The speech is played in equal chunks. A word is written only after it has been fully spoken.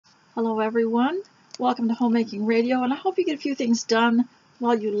Hello everyone, welcome to Homemaking Radio, and I hope you get a few things done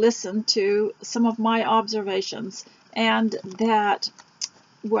while you listen to some of my observations, and that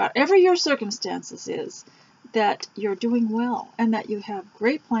whatever your circumstances is, that you're doing well and that you have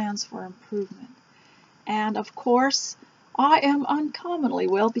great plans for improvement. And of course, I am uncommonly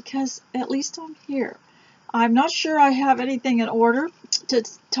well because at least I'm here. I'm not sure I have anything in order to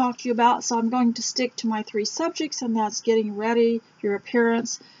talk to you about, so I'm going to stick to my three subjects, and that's getting ready, your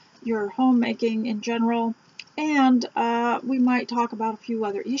appearance, your homemaking in general, and we might talk about a few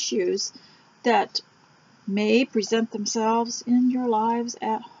other issues that may present themselves in your lives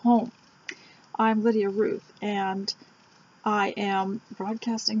at home. I'm Lydia Ruth, and I am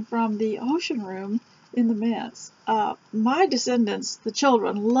broadcasting from the ocean room in the manse. My descendants, the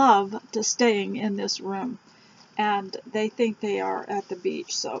children, love to staying in this room, and they think they are at the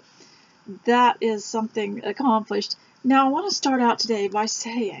beach, so that is something accomplished. Now, I want to start out today by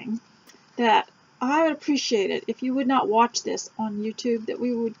saying that I would appreciate it if you would not watch this on YouTube, that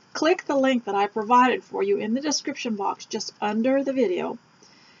we would click the link that I provided for you in the description box just under the video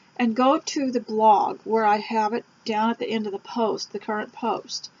and go to the blog where I have it down at the end of the post, the current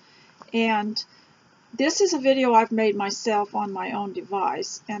post. And this is a video I've made myself on my own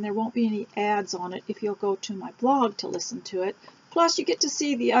device, and there won't be any ads on it if you'll go to my blog to listen to it. Plus, you get to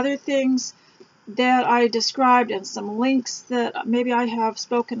see the other things that I described and some links that maybe I have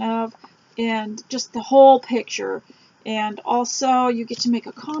spoken of, and just the whole picture. And also, you get to make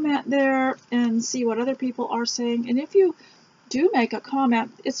a comment there and see what other people are saying. And if you do make a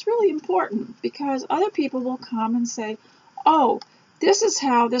comment, it's really important because other people will come and say, oh, this is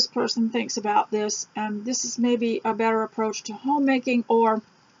how this person thinks about this, and this is maybe a better approach to homemaking, or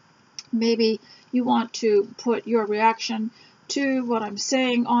maybe you want to put your reaction to what I'm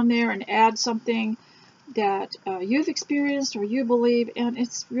saying on there and add something that you've experienced or you believe, and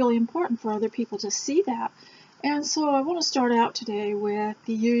it's really important for other people to see that. And so I want to start out today with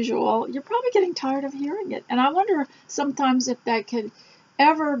the usual. You're probably getting tired of hearing it, and I wonder sometimes if that could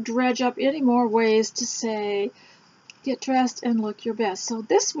ever dredge up any more ways to say, get dressed and look your best. So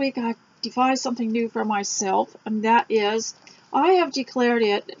this week I've devised something new for myself, and that is I have declared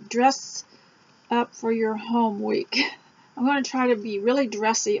it Dress Up for Your Home Week. I'm going to try to be really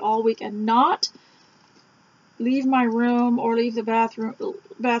dressy all week and not leave my room or leave the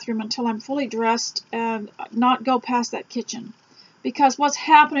bathroom until I'm fully dressed, and not go past that kitchen. Because what's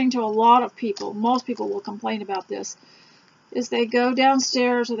happening to a lot of people, most people will complain about this, is they go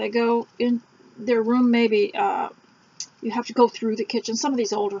downstairs or they go in their room, maybe you have to go through the kitchen. Some of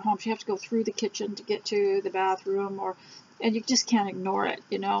these older homes, you have to go through the kitchen to get to the bathroom, and you just can't ignore it,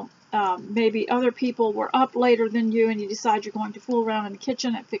 you know. Maybe other people were up later than you, and you decide you're going to fool around in the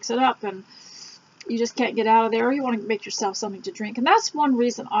kitchen and fix it up, and you just can't get out of there, or you want to make yourself something to drink. And that's one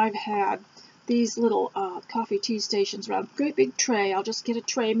reason I've had these little coffee tea stations around. Great big tray. I'll just get a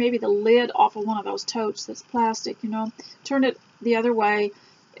tray, maybe the lid off of one of those totes that's plastic, you know, turn it the other way,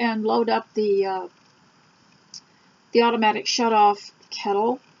 and load up the automatic shut-off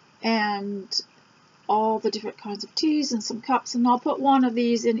kettle and all the different kinds of teas and some cups, and I'll put one of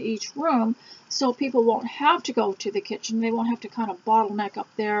these in each room so people won't have to go to the kitchen. They won't have to kind of bottleneck up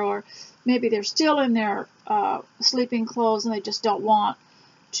there, or maybe they're still in their sleeping clothes and they just don't want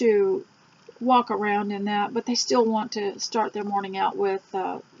to walk around in that, but they still want to start their morning out with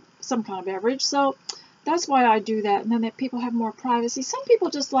some kind of beverage. So that's why I do that, and then that people have more privacy. Some people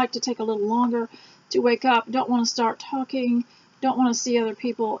just like to take a little longer to wake up, don't want to start talking, don't want to see other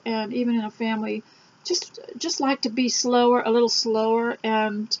people, and even in a family, just like to be slower, a little slower,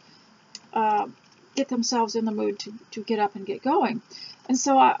 and get themselves in the mood to get up and get going. And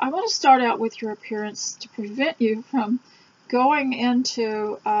so I want to start out with your appearance to prevent you from going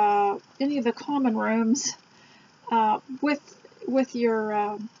into any of the common rooms with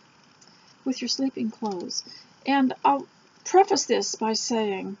your sleeping clothes. And I'll preface this by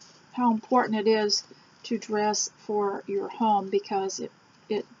saying how important it is to dress for your home, because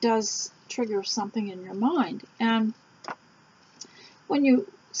it does trigger something in your mind. And when you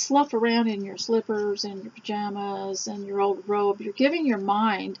slough around in your slippers and your pajamas and your old robe, you're giving your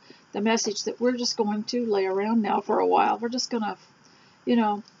mind the message that we're just going to lay around now for a while. We're just going to, you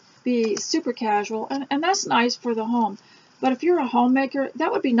know, be super casual, and that's nice for the home. But if you're a homemaker,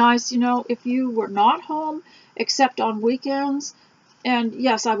 that would be nice, you know, if you were not home except on weekends. And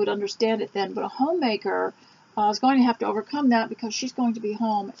yes, I would understand it then, but a homemaker is going to have to overcome that because she's going to be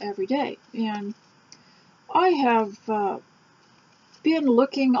home every day. And I have been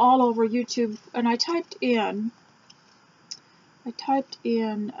looking all over YouTube, and I typed in the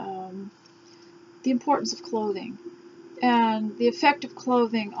importance of clothing. and the effect of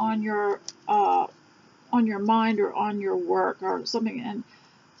clothing on your mind or on your work or something. And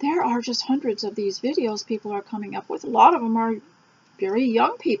there are just hundreds of these videos people are coming up with. A lot of them are very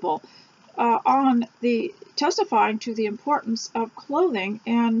young people on the testifying to the importance of clothing,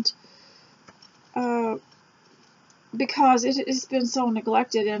 and because it has been so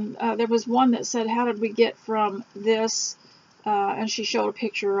neglected. And there was one that said, how did we get from this, and she showed a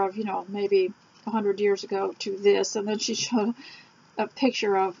picture of, maybe 100 years ago to this, and then she showed a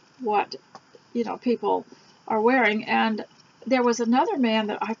picture of what people are wearing. And there was another man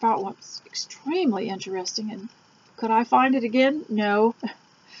that I thought was extremely interesting, and could I find it again? No.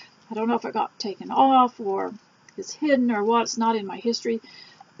 I don't know if it got taken off or is hidden or what. It's not in my history,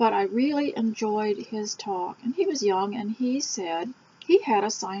 but I really enjoyed his talk. And he was young, and he said he had a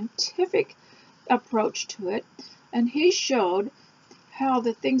scientific approach to it, and he showed how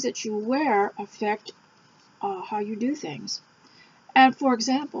the things that you wear affect how you do things. And for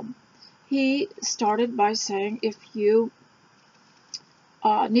example, he started by saying if you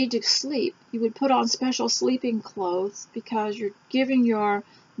need to sleep, you would put on special sleeping clothes because you're giving your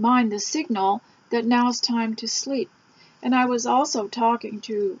mind the signal that now it's time to sleep. And I was also talking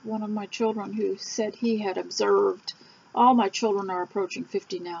to one of my children who said he had observed, all my children are approaching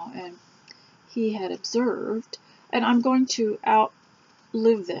 50 now, and he had observed, and I'm going to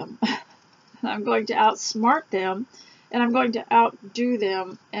outlive them. I'm going to outsmart them, and I'm going to outdo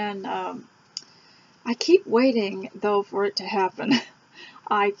them. And I keep waiting, though, for it to happen.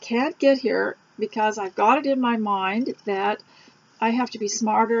 I can't get here because I've got it in my mind that I have to be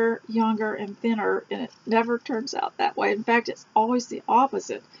smarter, younger, and thinner, and it never turns out that way. In fact, it's always the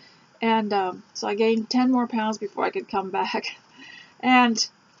opposite. And so I gained 10 more pounds before I could come back. And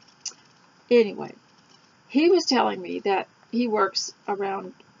anyway, he was telling me that he works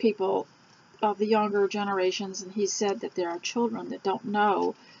around people of the younger generations, and he said that there are children that don't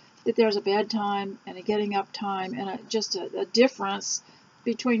know that there's a bedtime and a getting up time and just a difference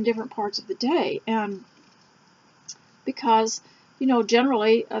between different parts of the day. And because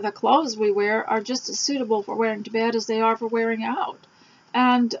generally the clothes we wear are just as suitable for wearing to bed as they are for wearing out.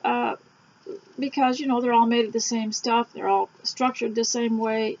 And because, they're all made of the same stuff, they're all structured the same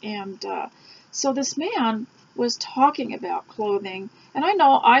way. And so this man was talking about clothing. And I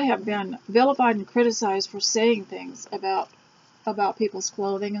know I have been vilified and criticized for saying things about people's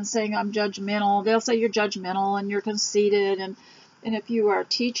clothing and saying I'm judgmental. They'll say you're judgmental and you're conceited. And if you are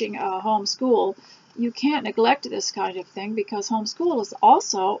teaching a homeschool, you can't neglect this kind of thing, because homeschool is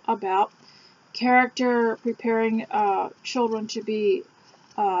also about character, preparing children to be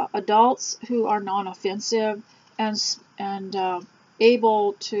adults who are non-offensive and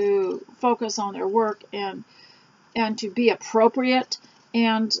able to focus on their work and to be appropriate.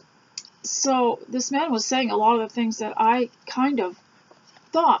 And so this man was saying a lot of the things that I kind of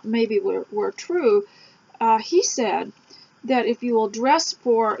thought maybe were true. He said that if you will dress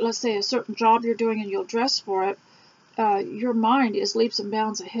for, let's say, a certain job you're doing and you'll dress for it, your mind is leaps and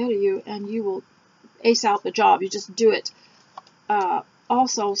bounds ahead of you, and you will ace out the job. You just do it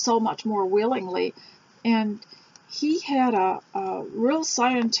also so much more willingly. And he had a real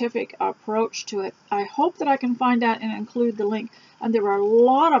scientific approach to it. I hope that I can find that and include the link. And there were a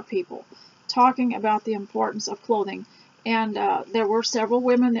lot of people talking about the importance of clothing. And there were several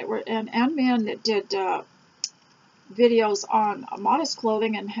women that were and men that did videos on modest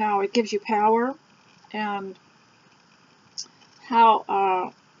clothing and how it gives you power, and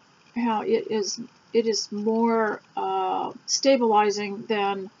how it is more stabilizing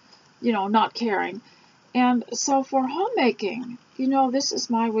than not caring. And so for homemaking, this is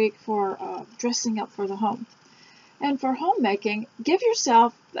my week for dressing up for the home. And for homemaking, give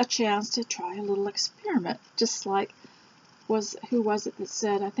yourself a chance to try a little experiment, just like who was it that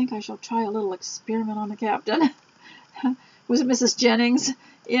said, I think I shall try a little experiment on the captain. Was it Mrs. Jennings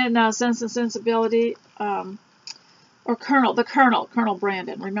in Sense and Sensibility? Or Colonel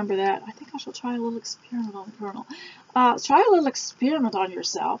Brandon. Remember that? I think I shall try a little experiment on the Colonel. Try a little experiment on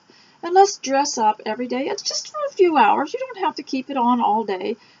yourself. And let's dress up every day. It's just for a few hours. You don't have to keep it on all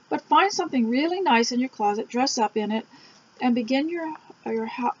day. But find something really nice in your closet, dress up in it, and begin your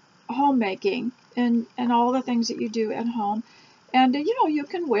homemaking and all the things that you do at home. And, you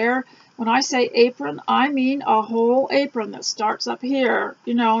can wear, when I say apron, I mean a whole apron that starts up here,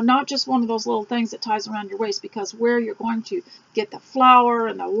 not just one of those little things that ties around your waist, because where you're going to get the flour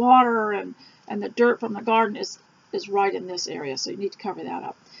and the water and the dirt from the garden is right in this area, so you need to cover that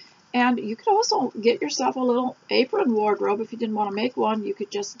up. And you could also get yourself a little apron wardrobe. If you didn't want to make one, you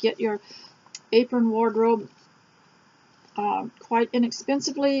could just get your apron wardrobe quite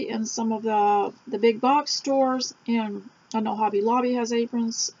inexpensively in some of the big box stores, and I know Hobby Lobby has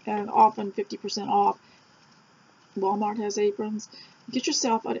aprons, and often 50% off. Walmart has aprons. Get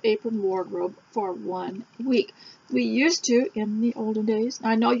yourself an apron wardrobe for 1 week. We used to in the olden days.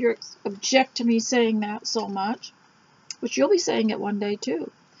 I know you object to me saying that so much, but you'll be saying it one day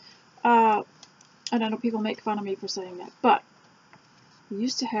too. And I know people make fun of me for saying that, but we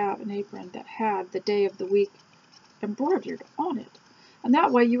used to have an apron that had the day of the week embroidered on it. And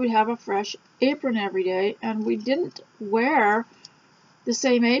that way you would have a fresh apron every day, and we didn't wear the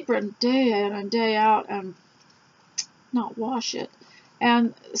same apron day in and day out and not wash it.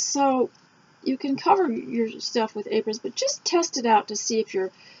 And so you can cover your stuff with aprons, but just test it out to see if your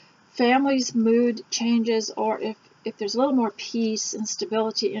family's mood changes, or if there's a little more peace and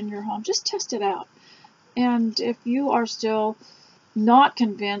stability in your home. Just test it out. And if you are still not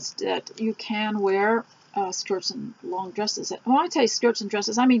convinced that you can wear skirts and long dresses, when I say skirts and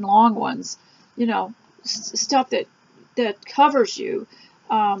dresses, I mean long ones, you know, stuff that covers you.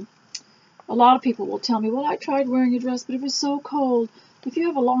 A lot of people will tell me, well, I tried wearing a dress, but it was so cold. If you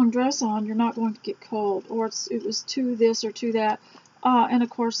have a long dress on, you're not going to get cold, or it was too this or too that. And of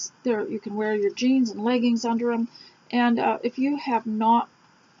course, you can wear your jeans and leggings under them. And if you have not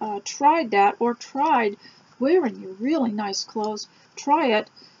tried that, or tried wearing your really nice clothes, try it.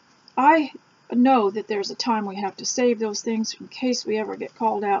 I know that there's a time we have to save those things in case we ever get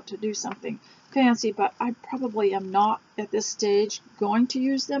called out to do something fancy, but I probably am not at this stage going to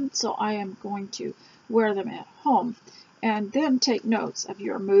use them, so I am going to wear them at home. And then take notes of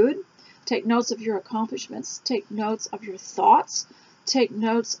your mood, take notes of your accomplishments, take notes of your thoughts, take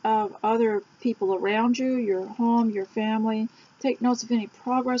notes of other people around you, your home, your family, take notes of any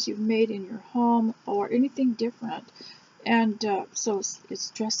progress you've made in your home or anything different. And so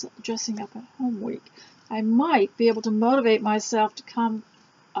it's dressing up at home week. I might be able to motivate myself to come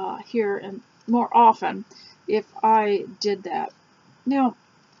here and more often if I did that. Now,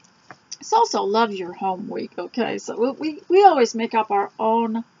 it's also Love Your Home Week, okay? So we always make up our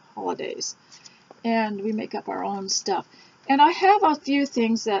own holidays, and we make up our own stuff. And I have a few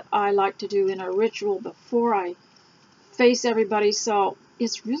things that I like to do in a ritual before I face everybody, so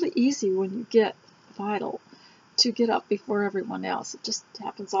it's really easy when you get Vital to get up before everyone else. It just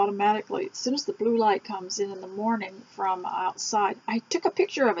happens automatically. As soon as the blue light comes in the morning from outside. I took a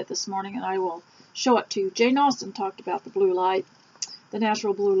picture of it this morning, and I will show it to you. Jane Austen talked about the blue light, the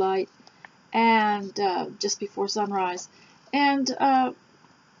natural blue light, and just before sunrise. And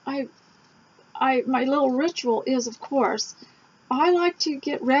my little ritual is, of course, I like to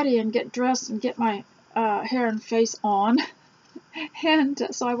get ready and get dressed and get my hair and face on. And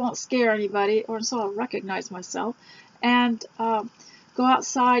so I won't scare anybody, or so I'll recognize myself, and go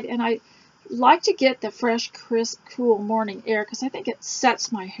outside. And I like to get the fresh, crisp, cool morning air, because I think it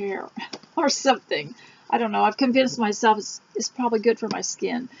sets my hair or something. I don't know. I've convinced myself it's probably good for my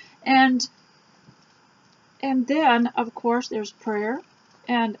skin. And then, of course, there's prayer.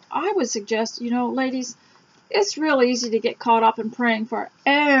 And I would suggest, you know, ladies, it's real easy to get caught up in praying for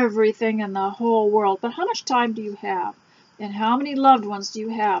everything in the whole world. But how much time do you have? And how many loved ones do you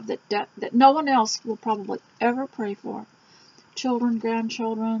have that no one else will probably ever pray for? Children,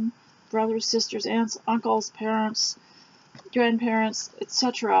 grandchildren, brothers, sisters, aunts, uncles, parents, grandparents,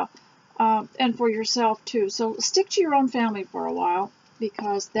 etc. And for yourself too. So stick to your own family for a while,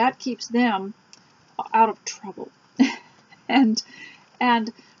 because that keeps them out of trouble.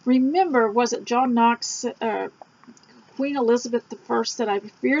 and remember, was it John Knox, Queen Elizabeth I said, I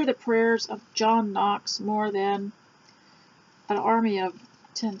fear the prayers of John Knox more than an army of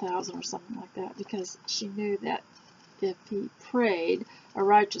 10,000 or something like that, because she knew that if he prayed a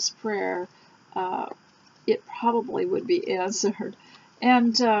righteous prayer, it probably would be answered.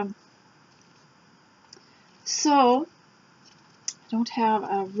 And so I don't have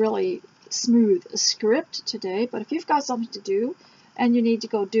a really smooth script today, but if you've got something to do and you need to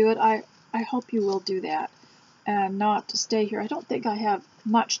go do it, I hope you will do that and not to stay here. I don't think I have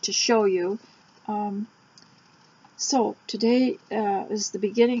much to show you. So today is the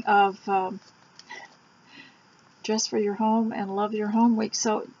beginning of Dress for Your Home and Love Your Home Week.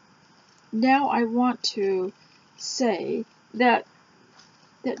 So now I want to say that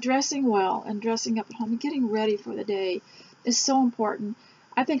dressing well and dressing up at home and getting ready for the day is so important.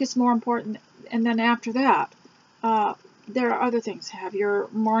 I think it's more important, and then after that, there are other things. Have your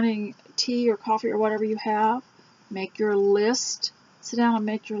morning tea or coffee or whatever you have. Make your list. Sit down and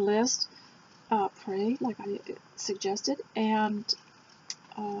make your list. Pray, like I suggested. And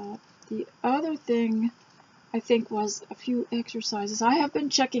the other thing I think was a few exercises. I have been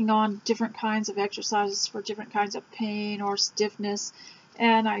checking on different kinds of exercises for different kinds of pain or stiffness,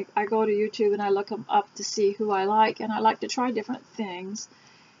 and I go to YouTube and I look them up to see who I like, and I like to try different things.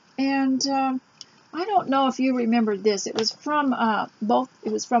 And I don't know if you remembered this. It was from both.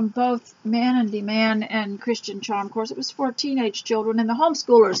 It was from both Man and Demand and Christian Charm Course. It was for teenage children, and the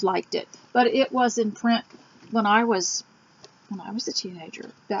homeschoolers liked it. But it was in print when I was a teenager.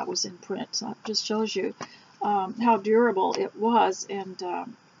 That was in print. So it just shows you how durable it was and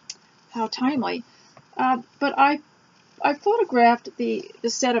how timely. But I photographed the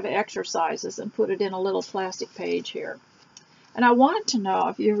set of exercises and put it in a little plastic page here. And I wanted to know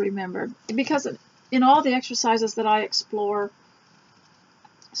if you remembered, because in all the exercises that I explore,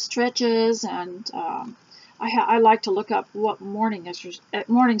 stretches, and I like to look up what morning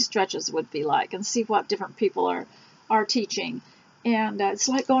stretches would be like and see what different people are teaching. And it's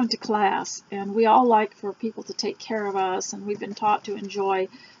like going to class, and we all like for people to take care of us, and we've been taught to enjoy,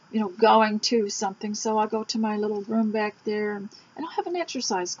 going to something. So I'll go to my little room back there, and I'll have an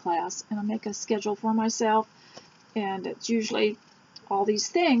exercise class, and I'll make a schedule for myself. And it's usually all these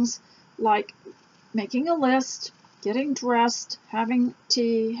things like making a list, getting dressed, having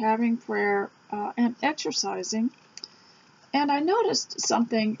tea, having prayer, and exercising. And I noticed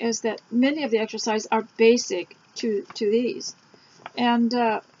something is that many of the exercises are basic to these. And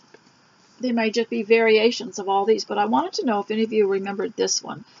they may just be variations of all these, but I wanted to know if any of you remembered this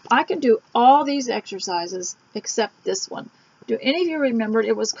one. I can do all these exercises except this one. Do any of you remember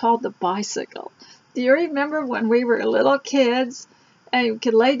it was called the bicycle? Do you remember when we were little kids and you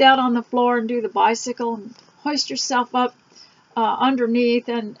could lay down on the floor and do the bicycle and hoist yourself up underneath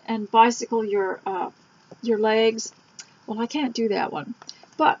and bicycle your legs? Well, I can't do that one.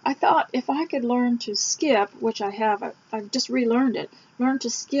 But I thought if I could learn to skip, which I have, I've just relearned it, learn to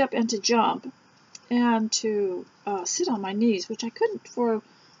skip and to jump and to sit on my knees, which I couldn't for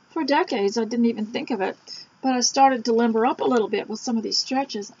decades. I didn't even think of it. But I started to limber up a little bit with some of these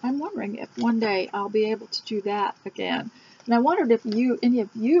stretches. I'm wondering if one day I'll be able to do that again. And I wondered if any of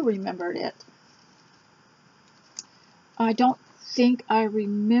you remembered it. I don't think I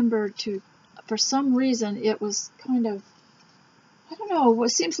remembered to, for some reason, it was kind of, I don't know,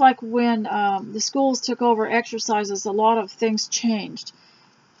 it seems like when the schools took over exercises, a lot of things changed.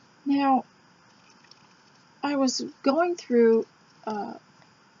 Now, I was going through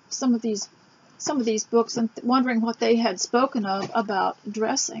some of these books and wondering what they had spoken of about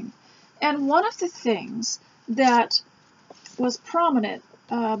dressing. And one of the things that was prominent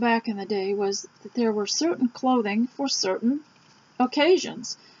back in the day was that there were certain clothing for certain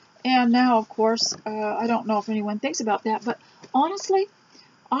occasions. And now, of course, I don't know if anyone thinks about that, but honestly,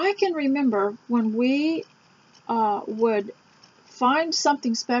 I can remember when we would find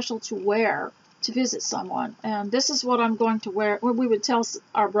something special to wear to visit someone, and this is what I'm going to wear. When we would tell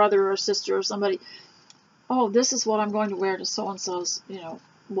our brother or sister or somebody, oh, this is what I'm going to wear to so-and-so's,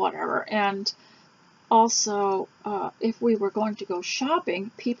 whatever. And also, if we were going to go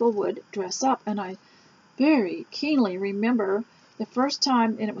shopping, people would dress up, and I very keenly remember the first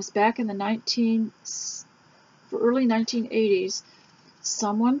time, and it was back in the early 1980s,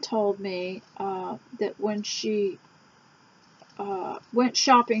 someone told me that when she went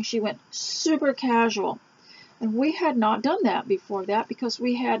shopping, she went super casual. And we had not done that before that because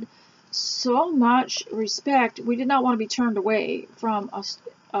we had so much respect. We did not want to be turned away from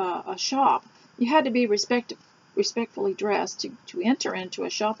a shop. You had to be respectfully dressed to enter into a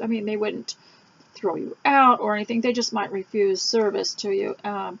shop. I mean, they wouldn't throw you out or anything. They just might refuse service to you.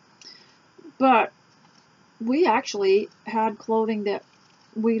 But we actually had clothing that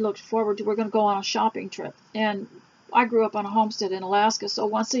we looked forward to. We're going to go on a shopping trip. And I grew up on a homestead in Alaska, so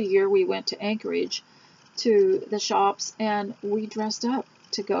once a year we went to Anchorage to the shops, and we dressed up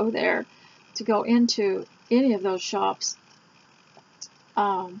to go there, to go into any of those shops,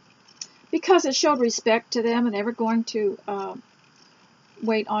 because it showed respect to them, and they were going to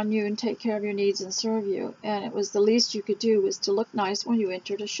wait on you and take care of your needs and serve you. And it was the least you could do was to look nice when you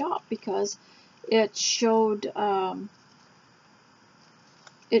entered a shop, because it showed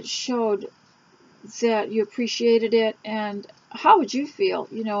that you appreciated it. And how would you feel,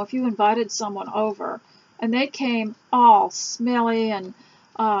 if you invited someone over and they came all smelly and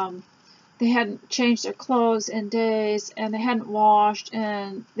they hadn't changed their clothes in days and they hadn't washed,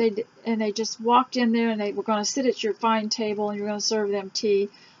 and they just walked in there and they were going to sit at your fine table and you were going to serve them tea.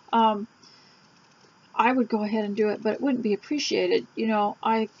 I would go ahead and do it, but it wouldn't be appreciated.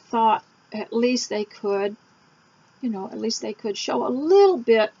 I thought at least they could show a little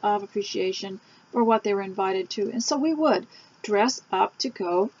bit of appreciation for what they were invited to. And so we would dress up to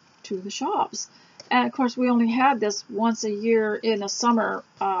go to the shops. And of course, we only had this once a year in the summer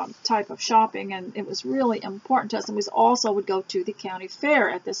type of shopping, and it was really important to us. And we also would go to the county fair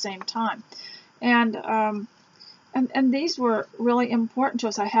at the same time. And these were really important to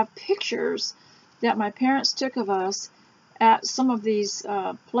us. I have pictures that my parents took of us at some of these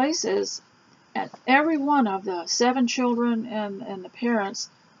places, and every one of the 7 children and the parents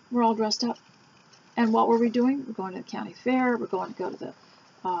were all dressed up. And what were we doing? We're going to the county fair. We're going to go to the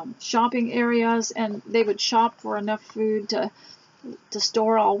shopping areas, and they would shop for enough food to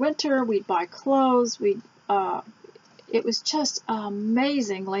store all winter. We'd buy clothes. It was just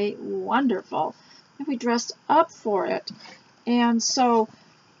amazingly wonderful. And we dressed up for it. And so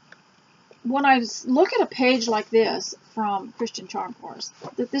when I look at a page like this from Christian Charm Course,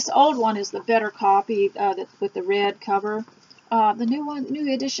 this old one is the better copy with the red cover. The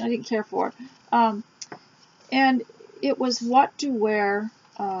new edition, I didn't care for. And it was what to wear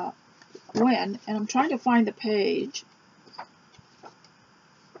when, and I'm trying to find the page.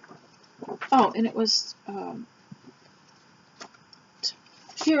 Oh, and it was,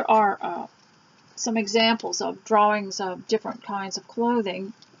 here are some examples of drawings of different kinds of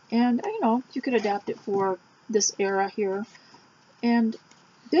clothing, and you could adapt it for this era here. And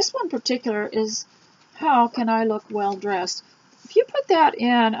this one particular is, how can I look well dressed? If you put that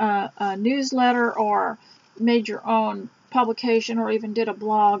in a newsletter or made your own publication or even did a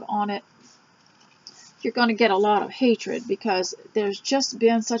blog on it, you're going to get a lot of hatred, because there's just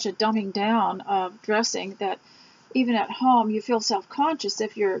been such a dumbing down of dressing that even at home you feel self-conscious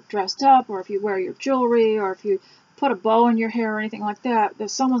if you're dressed up, or if you wear your jewelry, or if you put a bow in your hair or anything like that, that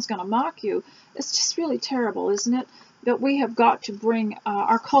someone's going to mock you. It's just really terrible, isn't it? But we have got to bring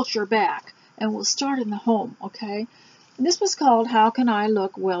our culture back, and we'll start in the home, okay? And this was called How Can I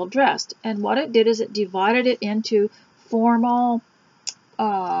Look Well Dressed? And what it did is it divided it into formal,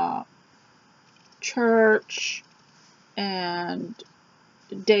 church, and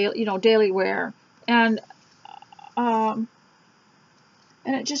daily wear, and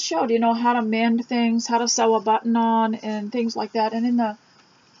it just showed how to mend things, how to sew a button on, and things like that.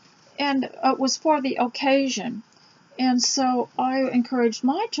 And it was for the occasion. And so I encouraged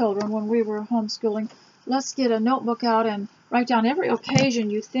my children when we were homeschooling, let's get a notebook out and write down every occasion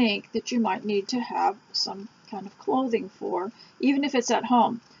you think that you might need to have some kind of clothing for, even if it's at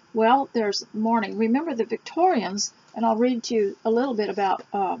home. Well, there's mourning. Remember the Victorians, and I'll read to you a little bit about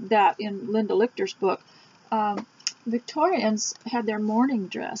that in Linda Lichter's book. Victorians had their morning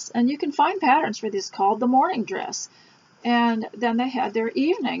dress, and you can find patterns for this called the morning dress. And then they had their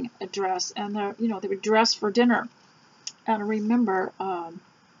evening dress, and they would dress for dinner. And I remember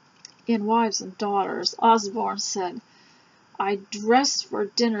in Wives and Daughters, Osborne said, "I dress for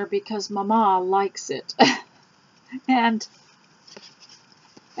dinner because Mama likes it." and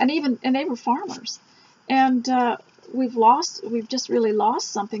they were farmers. And we've just really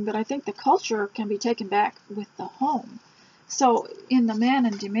lost something, but I think the culture can be taken back with the home. So in the Man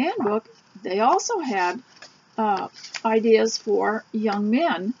in Demand book, they also had ideas for young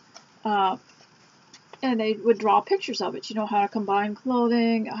men, and they would draw pictures of it. How to combine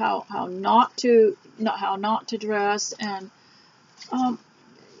clothing, how not to dress, and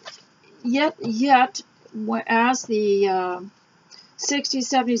yet as the 60s,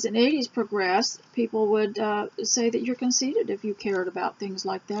 70s, and 80s progressed, people would say that you're conceited if you cared about things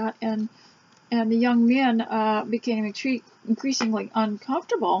like that, and the young men became increasingly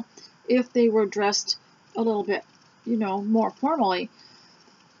uncomfortable if they were dressed a little bit, more formally.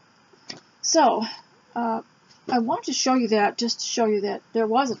 So I want to show you that, just to show you that there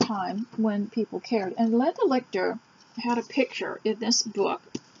was a time when people cared. And Linda Lichter had a picture in this book.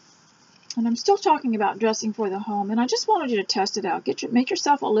 And I'm still talking about dressing for the home, and I just wanted you to test it out. Make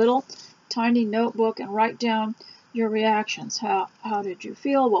yourself a little tiny notebook and write down your reactions. How did you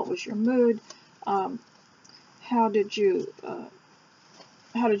feel? What was your mood? How did you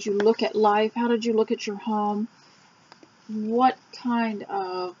look at life? How did you look at your home? What kind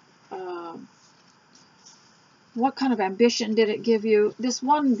of ambition did it give you? This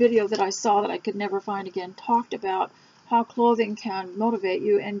one video that I saw that I could never find again talked about how clothing can motivate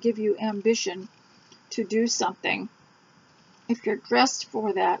you and give you ambition to do something if you're dressed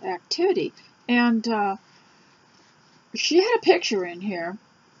for that activity. And she had a picture in here,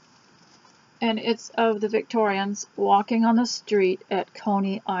 and it's of the Victorians walking on the street at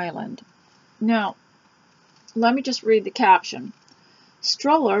Coney Island. Now, let me just read the caption.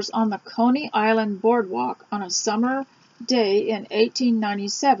 Strollers on the Coney Island boardwalk on a summer day in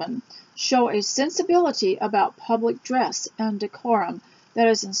 1897 show a sensibility about public dress and decorum that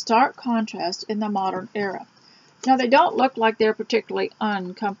is in stark contrast in the modern era. Now, they don't look like they're particularly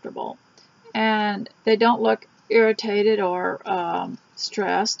uncomfortable. and they don't look irritated or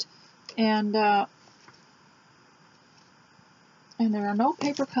stressed, and there are no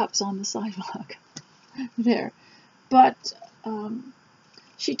paper cups on the sidewalk there. But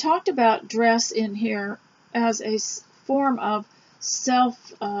she talked about dress in here as a form of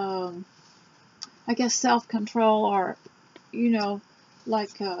I guess self-control, or,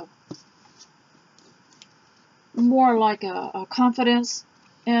 like more like a confidence,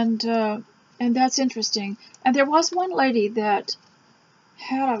 and that's interesting. And there was one lady that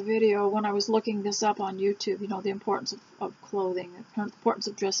had a video when I was looking this up on YouTube, the importance of clothing, the importance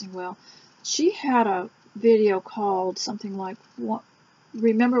of dressing well. She had a video called something like,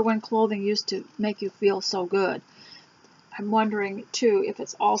 remember when clothing used to make you feel so good? I'm wondering, too, if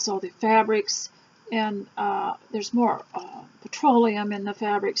it's also the fabrics, and there's more petroleum in the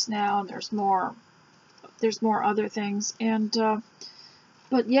fabrics now, and there's more other things. And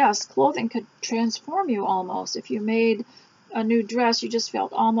but yes, clothing could transform you almost. If you made a new dress, you just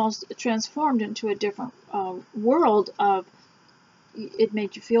felt almost transformed into a different world of, it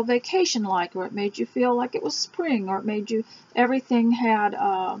made you feel vacation-like, or it made you feel like it was spring, or it made you, everything had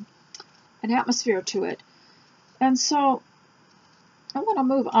an atmosphere to it. And so I want to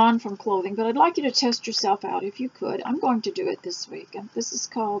move on from clothing, but I'd like you to test yourself out if you could. I'm going to do it this week, and this is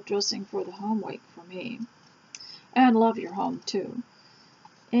called Dressing for the Home Week for me. And Love Your Home, too.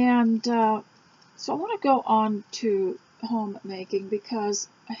 And so I want to go on to homemaking, because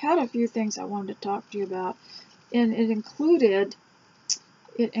I had a few things I wanted to talk to you about, and it included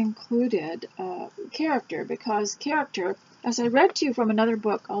character, because character, as I read to you from another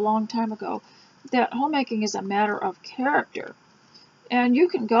book a long time ago, that homemaking is a matter of character. And you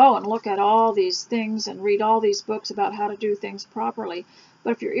can go and look at all these things and read all these books about how to do things properly,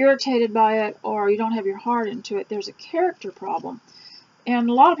 but if you're irritated by it, or you don't have your heart into it, there's a character problem. And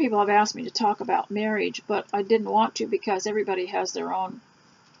a lot of people have asked me to talk about marriage, but I didn't want to, because everybody has their own,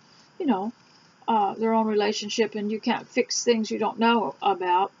 their own relationship, and you can't fix things you don't know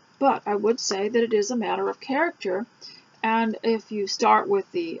about. But I would say that it is a matter of character. And if you start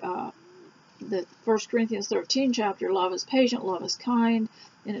with the 1 Corinthians 13 chapter, love is patient, love is kind,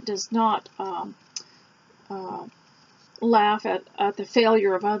 and it does not laugh at the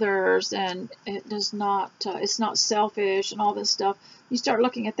failure of others, and it does not, it's not selfish, and all this stuff. You start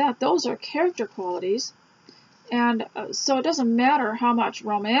looking at that, those are character qualities. And so it doesn't matter how much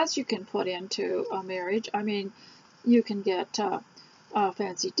romance you can put into a marriage. I mean, you can get a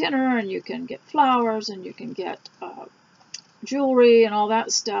fancy dinner, and you can get flowers, and you can get jewelry and all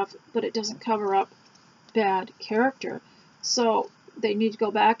that stuff, but it doesn't cover up bad character. So they need to go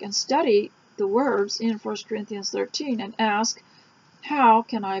back and study the words in 1 Corinthians 13 and ask, how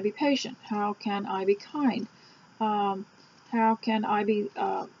can I be patient? How can I be kind? How can I be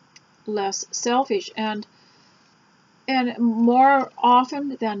less selfish? And more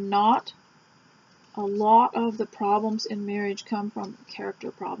often than not, a lot of the problems in marriage come from character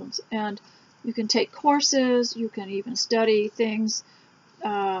problems. And you can take courses, you can even study things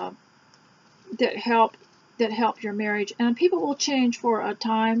that help your marriage. And people will change for a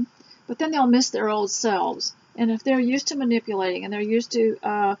time, but then they'll miss their old selves. And if they're used to manipulating, and they're used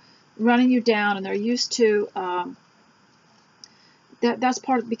to running you down, and they're used to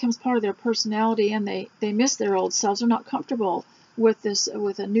becomes part of their personality, and they miss their old selves. They're not comfortable with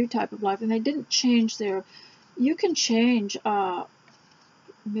a new type of life, and they didn't change their. You can change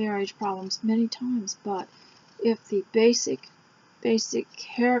marriage problems many times, but if the basic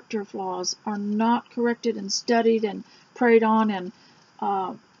character flaws are not corrected and studied and prayed on and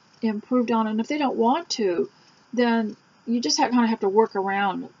improved on, and if they don't want to, then you just kind of have to work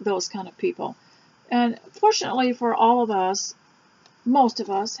around those kind of people. And fortunately for all of us, most of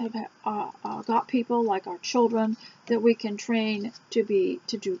us have got people like our children that we can train to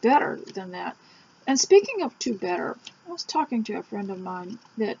do better than that. And speaking of do better, I was talking to a friend of mine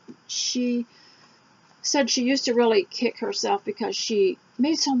that she said she used to really kick herself because she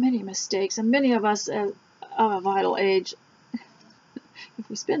made so many mistakes. And many of us at a vital age, if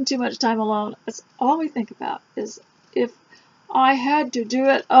we spend too much time alone, that's all we think about is, if I had to do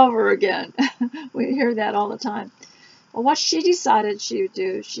it over again. We hear that all the time. Well, what she decided she would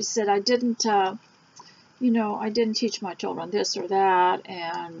do, she said, I didn't teach my children this or that,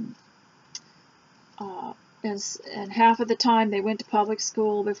 and half of the time they went to public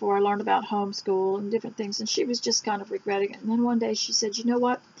school before I learned about homeschool and different things, and she was just kind of regretting it. And then one day she said, you know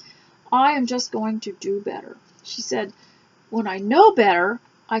what, I am just going to do better. She said, when I know better,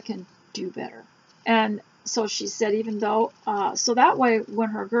 I can do better. And so she said, even though, so that way when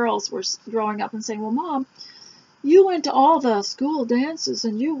her girls were growing up and saying, well, Mom, you went to all the school dances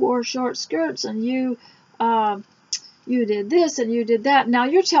and you wore short skirts and you did this and you did that. Now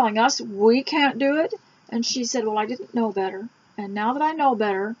you're telling us we can't do it? And she said, well, I didn't know better. And now that I know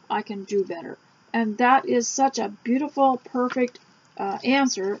better, I can do better. And that is such a beautiful, perfect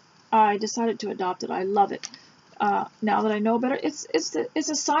answer. I decided to adopt it. I love it. Now that I know better, it's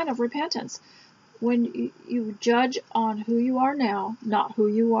a sign of repentance. When you judge on who you are now, not who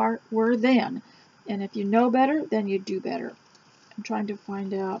you were then. And if you know better, then you do better. I'm trying to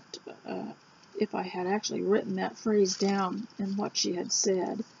find out if I had actually written that phrase down and what she had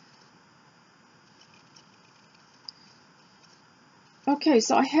said. Okay,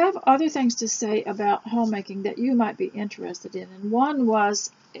 so I have other things to say about homemaking that you might be interested in. And one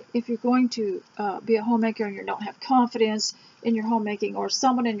was, if you're going to be a homemaker and you don't have confidence in your homemaking, or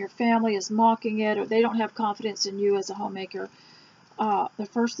someone in your family is mocking it, or they don't have confidence in you as a homemaker, the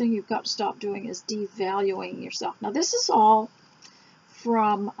first thing you've got to stop doing is devaluing yourself. Now, this is all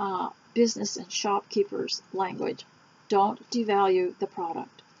from business and shopkeepers' language. Don't devalue the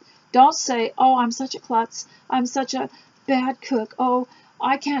product. Don't say, oh, I'm such a klutz, I'm such a bad cook, oh,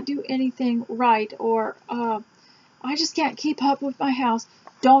 I can't do anything right, or I just can't keep up with my house.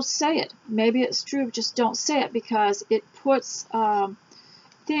 Don't say it. Maybe it's true, just don't say it, because it puts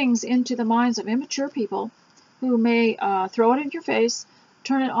things into the minds of immature people who may throw it in your face,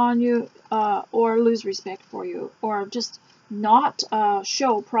 turn it on you, or lose respect for you, or just not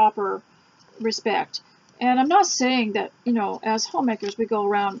show proper respect. And I'm not saying that, you know, as homemakers we go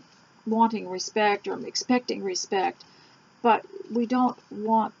around wanting respect or expecting respect, but we don't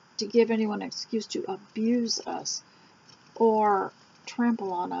want to give anyone an excuse to abuse us or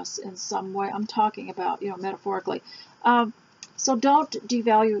trample on us in some way. I'm talking about, you know, metaphorically. So don't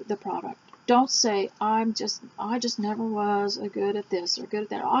devalue the product. Don't say, I just never was good at this or good at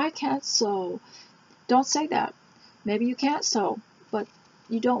that. I can't sew. Don't say that. Maybe you can't sew, but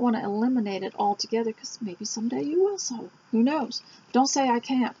you don't want to eliminate it altogether, because maybe someday you will sew. Who knows? Don't say I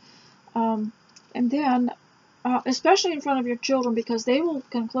can't. And then, especially in front of your children, because they will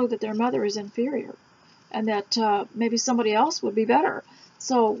conclude that their mother is inferior and that maybe somebody else would be better.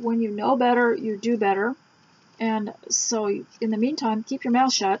 So when you know better, you do better. And so in the meantime, keep your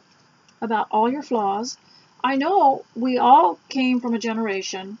mouth shut about all your flaws. I know we all came from a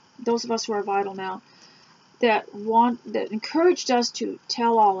generation, those of us who are vital now, that encouraged us to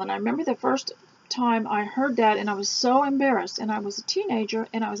tell all. And I remember the first time I heard that, and I was so embarrassed. And I was a teenager,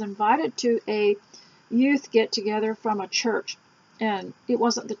 and I was invited to a youth get-together from a church. And it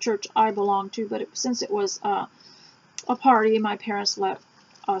wasn't the church I belonged to, but since it was a party, my parents let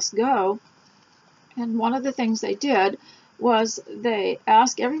us go. And one of the things they did was they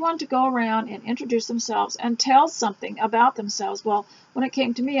asked everyone to go around and introduce themselves and tell something about themselves. Well, when it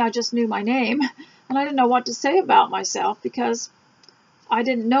came to me, I just knew my name, and I didn't know what to say about myself because I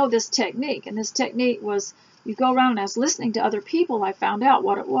didn't know this technique. And this technique was, you go around, and as listening to other people, I found out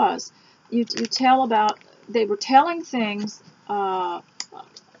what it was. You tell about, they were telling things about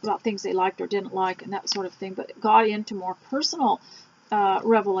things they liked or didn't like and that sort of thing, but got into more personal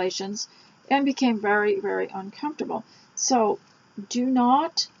revelations and became very, very uncomfortable. So do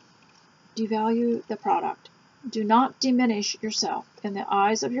not devalue the product. Do not diminish yourself in the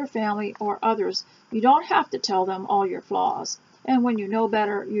eyes of your family or others. You don't have to tell them all your flaws. And when you know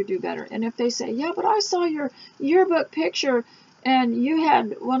better, you do better. And if they say, yeah, but I saw your yearbook picture and you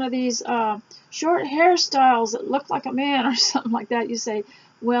had one of these short hairstyles that looked like a man or something like that, you say,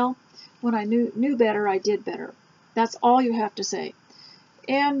 well, when I knew better, I did better. That's all you have to say.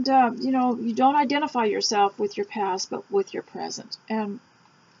 And, you know, you don't identify yourself with your past, but with your present. And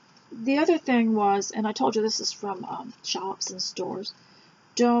the other thing was, and I told you this is from shops and stores,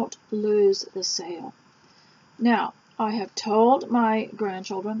 don't lose the sale. Now, I have told my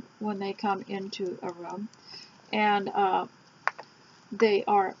grandchildren when they come into a room and they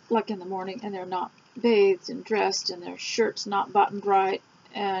are, like in the morning, and they're not bathed and dressed and their shirt's not buttoned right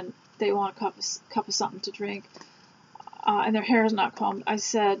and they want a cup of something to drink, and their hair is not combed, I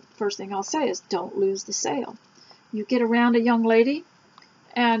said, first thing I'll say is, don't lose the sale. You get around a young lady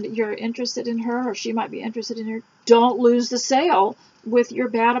and you're interested in her, or she might be interested in you, don't lose the sale with your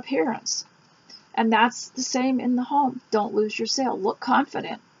bad appearance. And that's the same in the home. Don't lose your sale. Look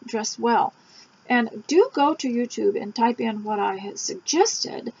confident. Dress well. And do go to YouTube and type in what I had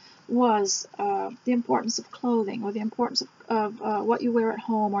suggested was the importance of clothing, or the importance of what you wear at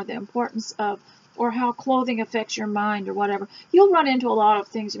home, or the importance of, or how clothing affects your mind, or whatever. You'll run into a lot of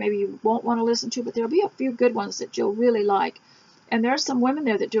things maybe you won't want to listen to, but there'll be a few good ones that you'll really like. And there's some women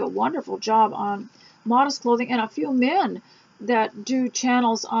there that do a wonderful job on modest clothing, and a few men that do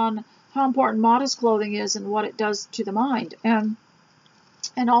channels on how important modest clothing is and what it does to the mind, and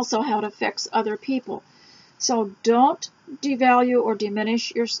also how it affects other people. So don't devalue or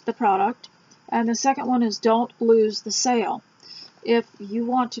diminish the product. And the second one is don't lose the sale. If you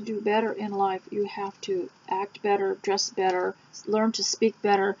want to do better in life, you have to act better, dress better, learn to speak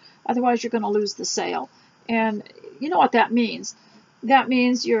better. Otherwise, you're going to lose the sale. And you know what that means. That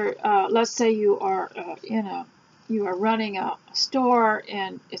means you're, let's say you are you are running a store,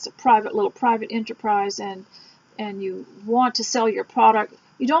 and it's a little private enterprise, and you want to sell your product.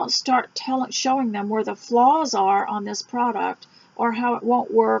 You don't start showing them where the flaws are on this product, or how it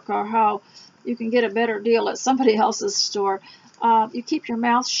won't work, or how you can get a better deal at somebody else's store. You keep your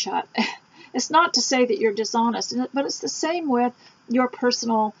mouth shut. It's not to say that you're dishonest, but it's the same with your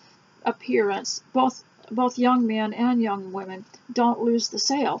personal appearance. Both young men and young women, don't lose the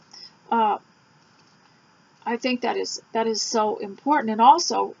sale. I think that is so important. And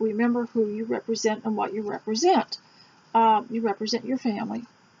also remember who you represent and what you represent. You represent your family,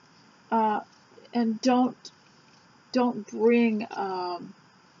 and don't bring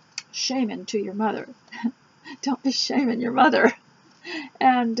shame to your mother. Don't be shaming your mother.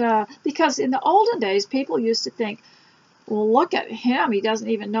 And because in the olden days, people used to think, well, look at him. He doesn't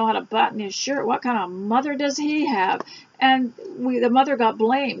even know how to button his shirt. What kind of mother does he have? And the mother got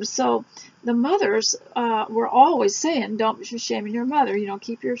blamed. So the mothers were always saying, don't be shaming your mother. You know,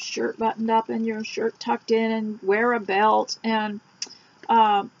 keep your shirt buttoned up and your shirt tucked in, and wear a belt, and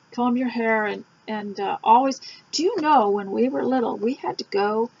comb your hair, and always. Do you know, when we were little, we had to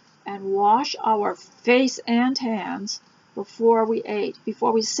go and wash our face and hands before we ate,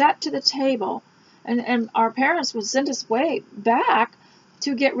 before we sat to the table. And our parents would send us way back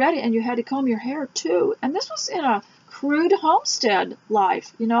to get ready, and you had to comb your hair too. And this was in a crude homestead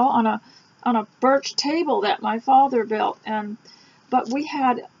life, you know, on a birch table that my father built. But we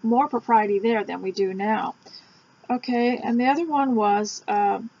had more propriety there than we do now. Okay, and the other one was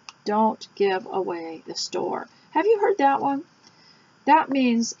don't give away the store. Have you heard that one? That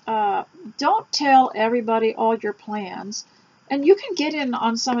means don't tell everybody all your plans. And you can get in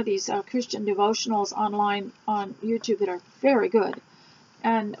on some of these Christian devotionals online on YouTube that are very good.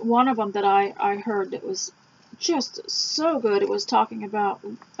 And one of them that I heard that was just so good, it was talking about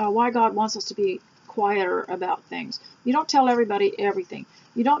why God wants us to be quieter about things. You don't tell everybody everything.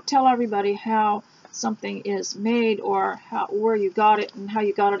 You don't tell everybody how something is made, or where you got it and how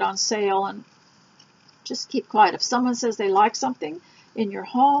you got it on sale, and just keep quiet. If someone says they like something in your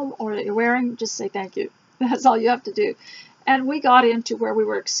home or that you're wearing, just say thank you. That's all you have to do. And we got into where we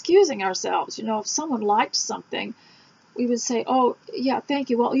were excusing ourselves. You know, if someone liked something, we would say, oh, yeah,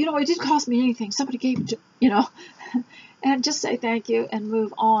 thank you. Well, you know, it didn't cost me anything. Somebody gave it to, you know. And just say thank you and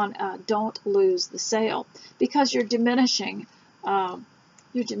move on. Don't lose the sale, because you're diminishing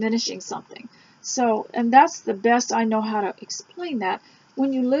something. So, and that's the best I know how to explain that.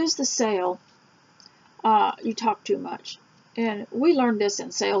 When you lose the sale, you talk too much. And we learned this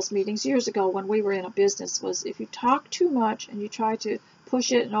in sales meetings years ago when we were in a business, was if you talk too much and you try to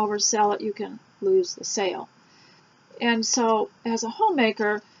push it and oversell it, you can lose the sale. And so as a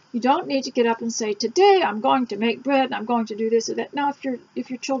homemaker, you don't need to get up and say, today I'm going to make bread and I'm going to do this or that. Now, if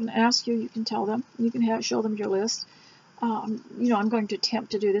your children ask you, you can tell them. You can show them your list. You know, I'm going to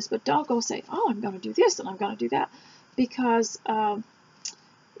attempt to do this, but don't go say, oh, I'm going to do this and I'm going to do that, because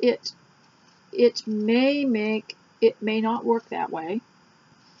it may not work that way,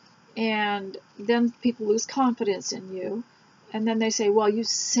 and then people lose confidence in you, and then they say, well, you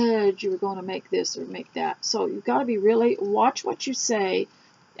said you were going to make this or make that. So you've got to be really, watch what you say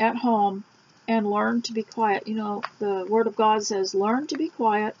at home and learn to be quiet. You know, the Word of God says, learn to be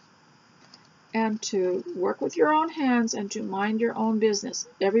quiet and to work with your own hands and to mind your own business.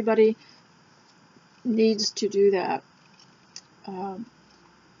 Everybody needs to do that.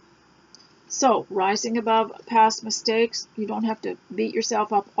 So, rising above past mistakes, you don't have to beat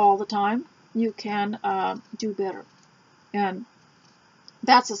yourself up all the time. You can do better. And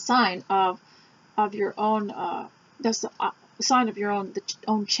that's a sign of your own, that's a sign of your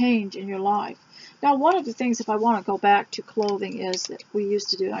own change in your life. Now, one of the things, if I want to go back to clothing, is that we used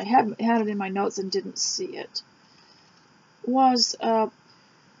to do, I had it in my notes and didn't see it, was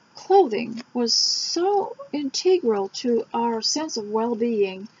clothing was so integral to our sense of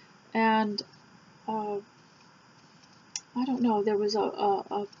well-being. And I don't know, there was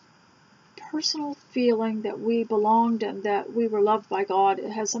a personal feeling that we belonged and that we were loved by God.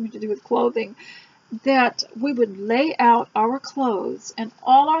 It has something to do with clothing, that we would lay out our clothes and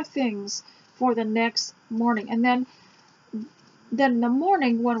all our things for the next morning. And then then in the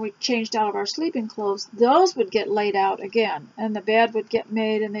morning when we changed out of our sleeping clothes, those would get laid out again, and the bed would get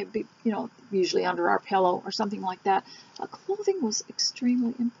made, and they'd be, usually under our pillow or something like that. Clothing was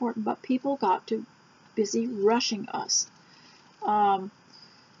extremely important, but people got too busy rushing us.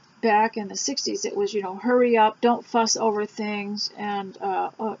 Back in the 60s, it was, hurry up, don't fuss over things, and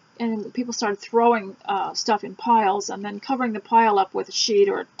people started throwing stuff in piles and then covering the pile up with a sheet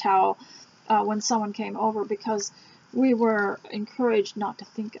or a towel when someone came over, because we were encouraged not to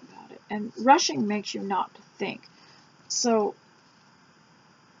think about it. And rushing makes you not to think. So,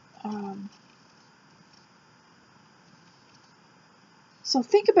 so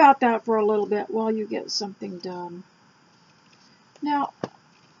think about that for a little bit while you get something done. Now,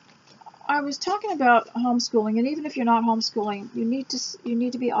 I was talking about homeschooling, and even if you're not homeschooling, you need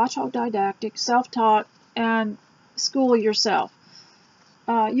to be autodidactic, self-taught, and school yourself.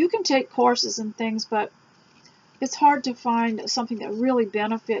 You can take courses and things, but it's hard to find something that really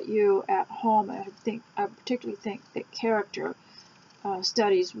benefit you at home. I particularly think that character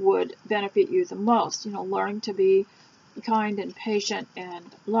studies would benefit you the most. Learning to be kind and patient and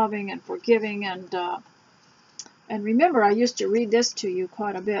loving and forgiving, and remember, I used to read this to you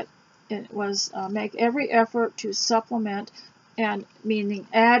quite a bit. It was make every effort to supplement, and meaning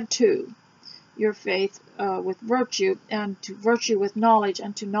add to, your faith with virtue, and to virtue with knowledge,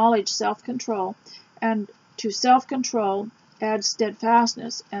 and to knowledge self-control, and to self-control add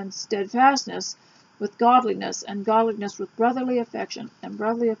steadfastness, and steadfastness with godliness, and godliness with brotherly affection, and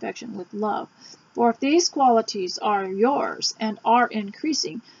brotherly affection with love. For if these qualities are yours and are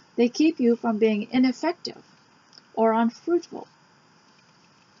increasing, they keep you from being ineffective or unfruitful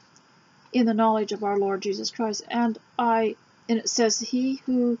in the knowledge of our Lord Jesus Christ. And it says, he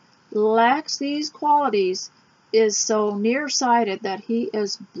who lacks these qualities is so nearsighted that he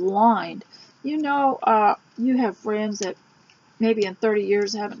is blind. You have friends that maybe in 30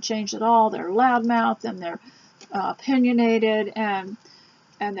 years haven't changed at all. They're loudmouthed, and they're opinionated, and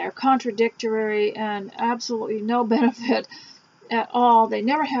they're contradictory, and absolutely no benefit at all. They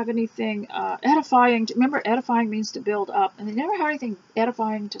never have anything edifying. Remember, edifying means to build up, and they never have anything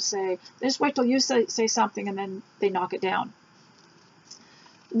edifying to say. They just wait till you say something, and then they knock it down.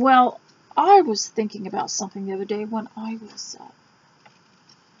 Well, I was thinking about something the other day when I was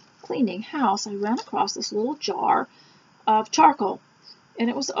cleaning house. I ran across this little jar of charcoal, and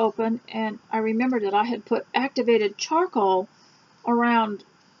it was open, and I remembered that I had put activated charcoal around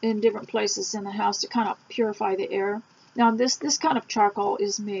in different places in the house to kind of purify the air. Now, this kind of charcoal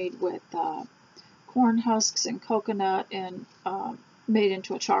is made with corn husks and coconut, and made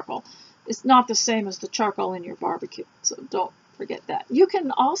into a charcoal. It's not the same as the charcoal in your barbecue, so don't forget that. You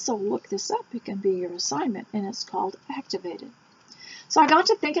can also look this up. It can be your assignment, and it's called activated. So I got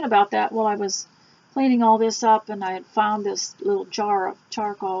to thinking about that while I was cleaning all this up, and I had found this little jar of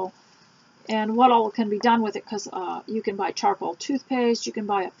charcoal, and what all can be done with it, because you can buy charcoal toothpaste, you can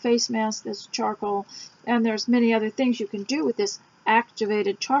buy a face mask that's charcoal, and there's many other things you can do with this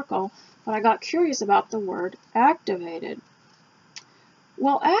activated charcoal. But I got curious about the word activated.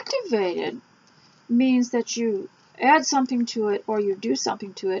 Well, activated means that you add something to it, or you do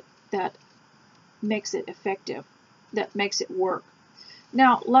something to it that makes it effective, that makes it work.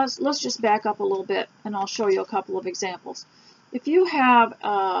 Now, let's just back up a little bit, and I'll show you a couple of examples. If you have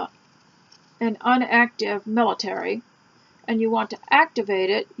an inactive military, and you want to activate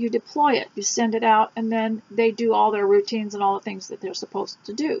it, you deploy it, you send it out, and then they do all their routines and all the things that they're supposed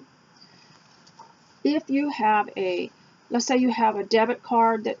to do. If you have let's say you have a debit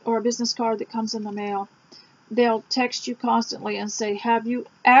card or a business card that comes in the mail, they'll text you constantly and say, have you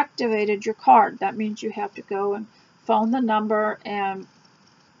activated your card? That means you have to go and phone the number, and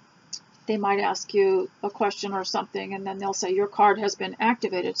they might ask you a question or something, and then they'll say your card has been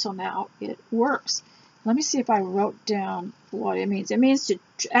activated, so now it works. Let me see if I wrote down what it means. It means to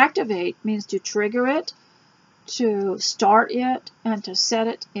activate, means to trigger it, to start it, and to set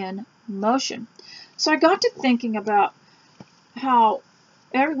it in motion. So I got to thinking about how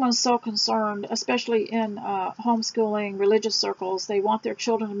everyone's so concerned, especially in homeschooling, religious circles. They want their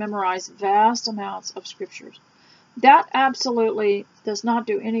children to memorize vast amounts of scriptures. That absolutely does not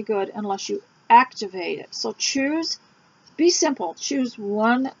do any good unless you activate it. So be simple. Choose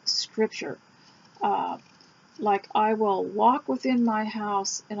one scripture. Like, I will walk within my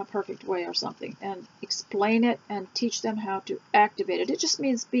house in a perfect way or something, and explain it and teach them how to activate it. It just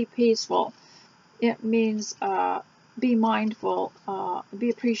means be peaceful. It means be mindful, be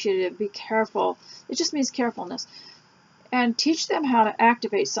appreciative, be careful. It just means carefulness. And teach them how to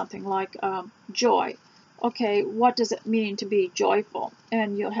activate something like joy. Okay, what does it mean to be joyful?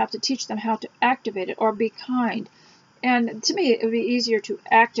 And you'll have to teach them how to activate it. Or be kind. And to me, it would be easier to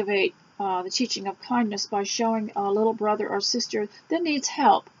activate the teaching of kindness by showing a little brother or sister that needs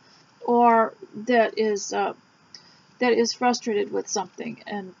help, or that is frustrated with something,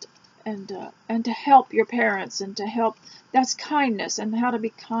 and to help your parents, and to help. That's kindness, and how to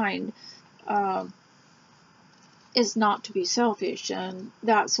be kind is not to be selfish and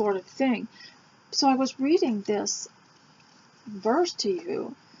that sort of thing. So I was reading this verse to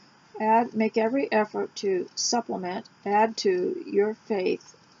you. Make every effort to supplement, add to your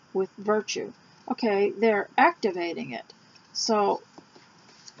faith with virtue. Okay, they're activating it. So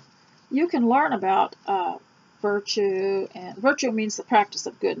you can learn about virtue, and virtue means the practice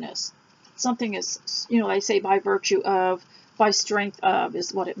of goodness. Something is, they say by virtue of, by strength of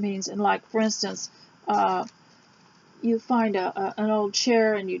is what it means. And like, for instance, you find an old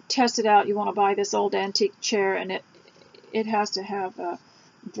chair and you test it out. You want to buy this old antique chair, and it has to have a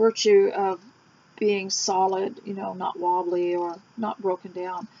virtue of being solid, not wobbly or not broken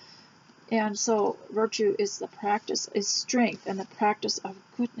down. And so virtue is the practice, is strength and the practice of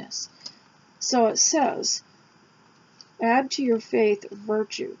goodness. So it says, add to your faith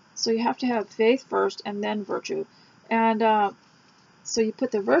virtue. So you have to have faith first and then virtue. And so you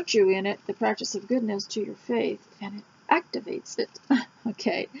put the virtue in it, the practice of goodness, to your faith, and it activates it.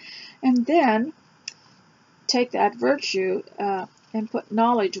 Okay. And then take that virtue and put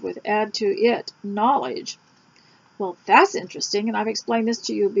knowledge with, add to it knowledge. Well, that's interesting, and I've explained this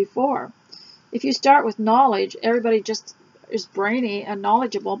to you before. If you start with knowledge, everybody just is brainy and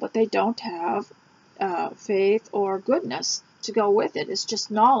knowledgeable, but they don't have faith or goodness to go with it. It's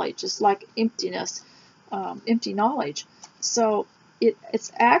just knowledge. It's like emptiness, empty knowledge. So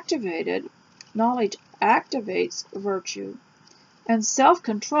it's activated. Knowledge activates virtue, and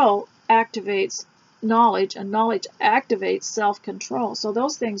self-control activates knowledge, and knowledge activates self-control. So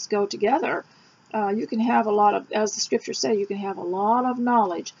those things go together. You can have a lot of, as the scriptures say, you can have a lot of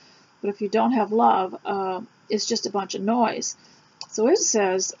knowledge, but if you don't have love, it's just a bunch of noise. So it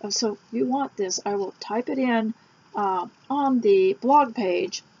says, so if you want this, I will type it in on the blog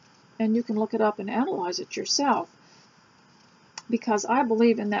page, and you can look it up and analyze it yourself, because I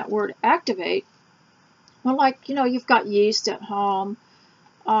believe in that word activate. Well, like, you've got yeast at home,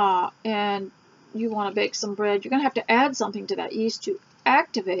 and you want to bake some bread, you're going to have to add something to that yeast to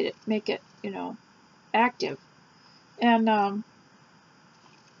activate it, make it, active. And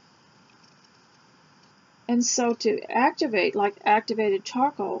so to activate, like activated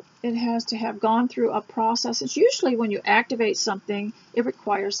charcoal, it has to have gone through a process. It's usually when you activate something, it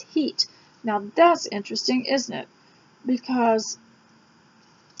requires heat. Now that's interesting, isn't it? Because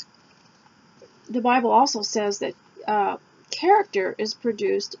the Bible also says that character is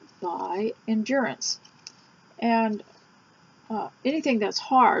produced by endurance. And anything that's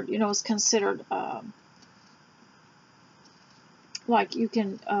hard, is considered like you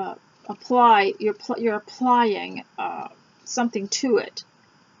can apply, you're applying something to it.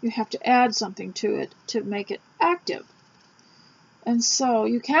 You have to add something to it to make it active. And so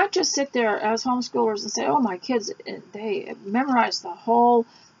you can't just sit there as homeschoolers and say, oh, my kids, they memorized the whole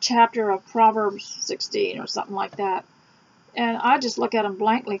chapter of Proverbs 16 or something like that. And I just look at them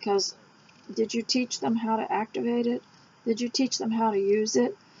blankly, because did you teach them how to activate it? Did you teach them how to use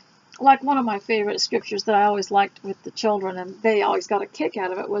it? Like, one of my favorite scriptures that I always liked with the children, and they always got a kick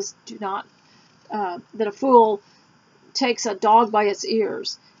out of it, was that a fool takes a dog by its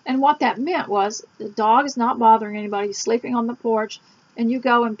ears. And what that meant was, the dog is not bothering anybody, he's sleeping on the porch, and you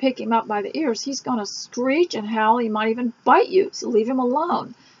go and pick him up by the ears, he's going to screech and howl, he might even bite you, so leave him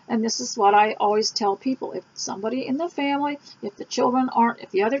alone. And this is what I always tell people. If somebody in the family, if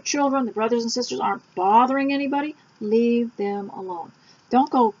the other children, the brothers and sisters aren't bothering anybody, leave them alone. Don't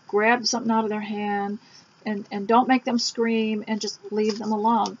go grab something out of their hand, and don't make them scream, and just leave them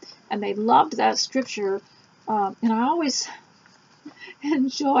alone. And they loved that scripture. And I always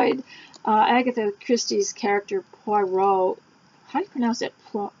enjoyed Agatha Christie's character Poirot. How do you pronounce it?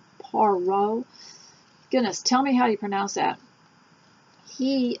 Poirot? Goodness, tell me how you pronounce that.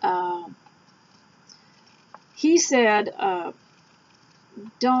 He said,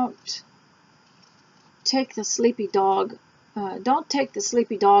 don't take the sleepy dog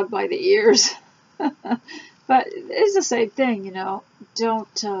by the ears. But it's the same thing,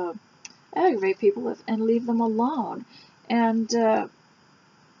 don't aggravate people and leave them alone. And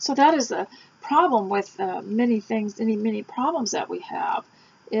so that is the problem with many problems that we have,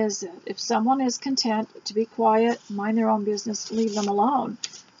 is that if someone is content to be quiet, mind their own business, leave them alone.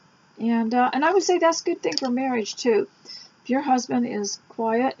 And I would say that's a good thing for marriage too. If your husband is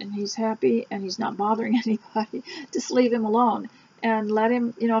quiet and he's happy and he's not bothering anybody, just leave him alone. and let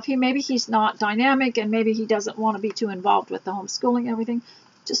him, if maybe he's not dynamic and maybe he doesn't want to be too involved with the homeschooling and everything,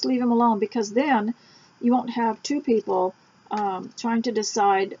 just leave him alone, because then you won't have two people trying to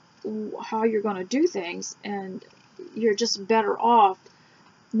decide how you're going to do things, and you're just better off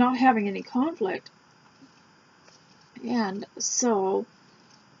not having any conflict. And so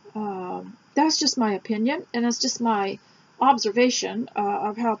that's just my opinion, and it's just my observation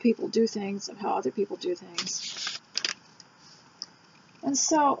of how people do things, of how other people do things. And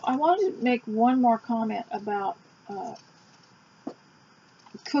so I wanted to make one more comment about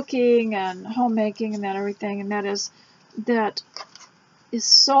cooking and homemaking and that everything, and that is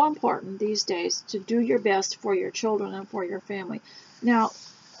so important these days to do your best for your children and for your family. Now,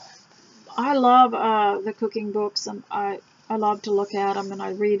 I love the cooking books, and I love to look at them and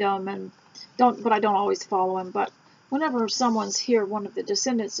I read them, and but I don't always follow them. But whenever someone's here, one of the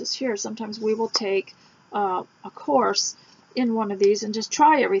descendants is here, sometimes we will take a course in one of these and just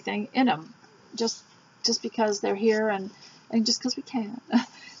try everything in them, just because they're here and just because we can.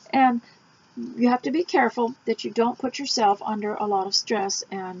 And you have to be careful that you don't put yourself under a lot of stress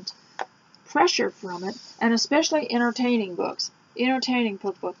and pressure from it, and especially entertaining books. Entertaining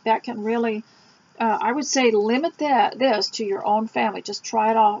cookbook, that can really, I would say, limit this to your own family. Just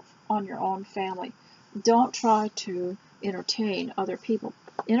try it off on your own family. Don't try to entertain other people.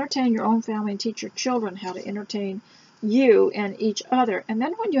 Entertain your own family and teach your children how to entertain you and each other. And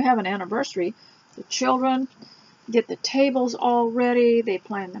then when you have an anniversary, the children get the tables all ready, they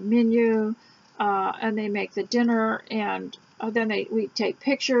plan the menu, and they make the dinner, and then we take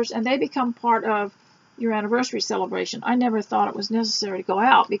pictures, and they become part of your anniversary celebration. I never thought it was necessary to go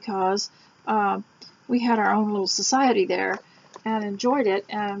out, because we had our own little society there and enjoyed it,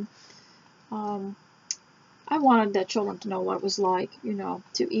 and I wanted the children to know what it was like,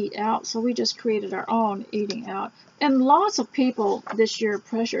 to eat out, so we just created our own eating out. And lots of people this year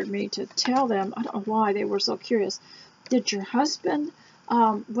pressured me to tell them, I don't know why, they were so curious, did your husband,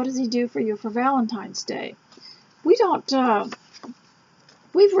 what does he do for you for Valentine's Day? We don't,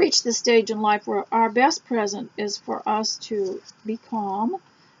 we've reached the stage in life where our best present is for us to be calm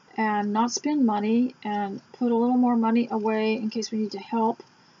and not spend money and put a little more money away in case we need to help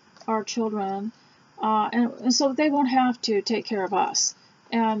our children, and so that they won't have to take care of us,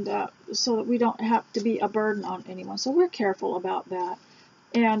 and so that we don't have to be a burden on anyone. So we're careful about that.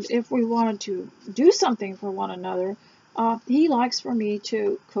 And if we wanted to do something for one another, he likes for me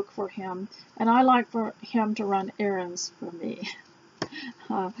to cook for him, and I like for him to run errands for me.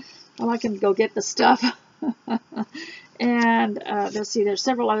 I like him to go get the stuff. And let's see, there's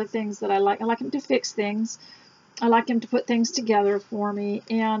several other things that I like. I like him to fix things. I like him to put things together for me.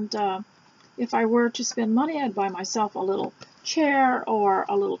 And if I were to spend money, I'd buy myself a little chair or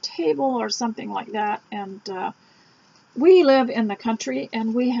a little table or something like that. And we live in the country,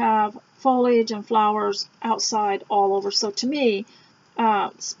 and we have foliage and flowers outside all over. So to me,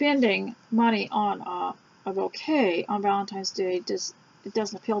 spending money on a bouquet on Valentine's Day it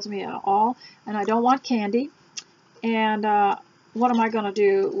doesn't appeal to me at all. And I don't want candy. And what am I going to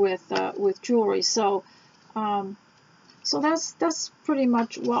do with jewelry? So so that's pretty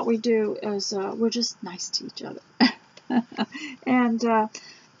much what we do. Is we're just nice to each other. And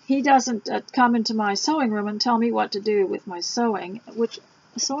he doesn't come into my sewing room and tell me what to do with my sewing, which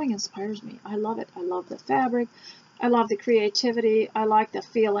sewing inspires me. I love it. I love the fabric. I love the creativity. I like the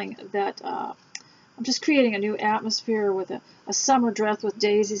feeling that I'm just creating a new atmosphere with a summer dress with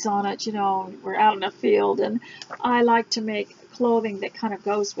daisies on it. We're out in a field, and I like to make clothing that kind of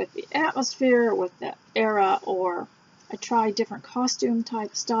goes with the atmosphere, with the era, or I try different costume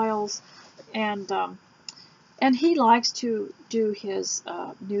type styles. And he likes to do his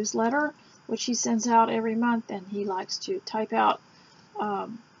newsletter, which he sends out every month, and he likes to type out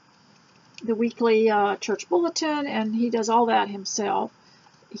the weekly church bulletin, and he does all that himself.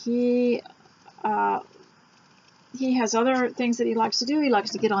 He has other things that he likes to do. He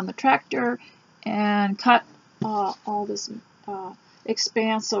likes to get on the tractor and cut all this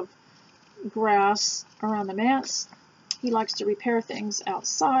expanse of grass around the manse. He likes to repair things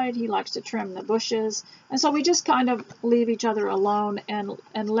outside. He likes to trim the bushes. And so we just kind of leave each other alone and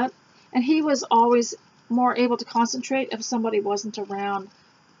he was always more able to concentrate if somebody wasn't around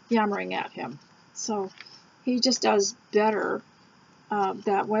yammering at him. So he just does better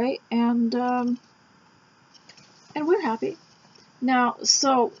that way, and we're happy. Now,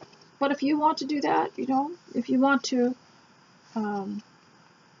 but if you want to do that, if you want to, and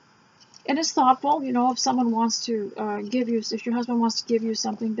it's thoughtful, if someone wants to if your husband wants to give you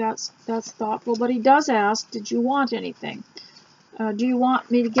something, that's thoughtful. But he does ask, did you want anything? Do you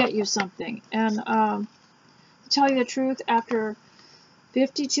want me to get you something? And to tell you the truth, after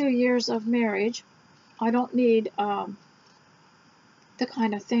 52 years of marriage, I don't need the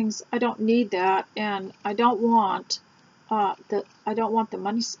kind of things. I don't need that, and I don't want the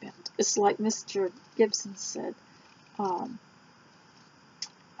money spent. It's like Mr. Gibson said. Um,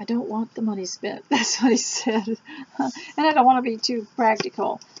 I don't want the money spent. That's what he said. And I don't want to be too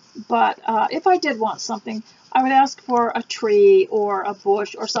practical. But if I did want something, I would ask for a tree or a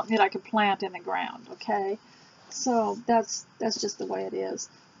bush or something that I could plant in the ground. Okay, so that's just the way it is.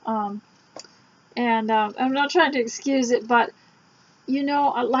 And I'm not trying to excuse it, but you know,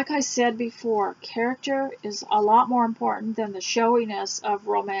 like I said before, character is a lot more important than the showiness of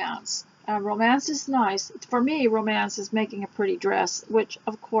romance. Romance is nice. For me, romance is making a pretty dress, which,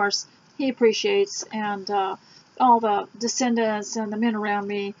 of course, he appreciates, and all the descendants and the men around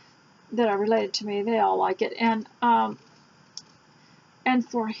me that are related to me, they all like it. And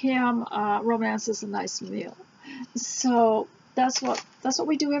for him, romance is a nice meal. So that's what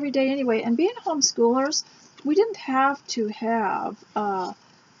we do every day anyway. And being homeschoolers, we didn't have to have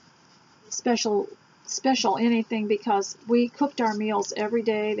special anything, because we cooked our meals every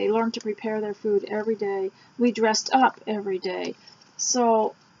day. They learned to prepare their food every day. We dressed up every day.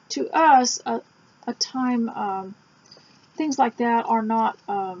 So to us, a time, things like that are not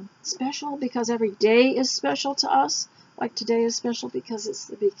special, because every day is special to us. Like today is special because it's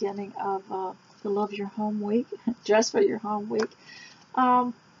the beginning of the Love Your Home Week, Dress for Your Home Week.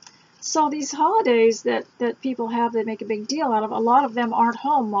 So these holidays that people have, they make a big deal out of, a lot of them aren't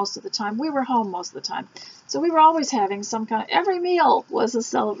home most of the time. We were home most of the time. So we were always having some kind of, every meal was a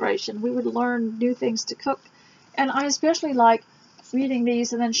celebration. We would learn new things to cook. And I especially like reading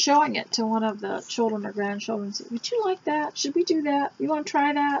these and then showing it to one of the children or grandchildren and say, would you like that? Should we do that? You want to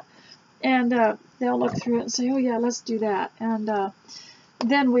try that? And they'll look through it and say, oh yeah, let's do that. And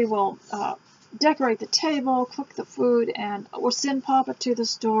then we will decorate the table, cook the food, and we'll send Papa to the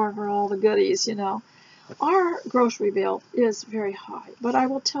store for all the goodies, you know. Our grocery bill is very high, but I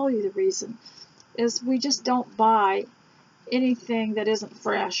will tell you the reason is we just don't buy anything that isn't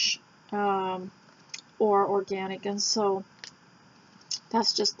fresh or organic, and so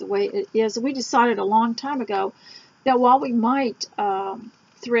that's just the way it is. We decided a long time ago that while we might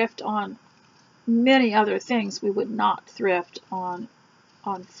thrift on many other things, we would not thrift on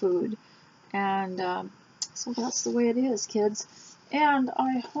food. And so that's the way it is, kids. And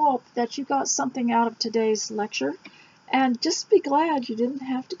I hope that you got something out of today's lecture. And just be glad you didn't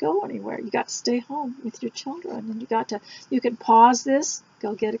have to go anywhere. You got to stay home with your children. And you can pause this,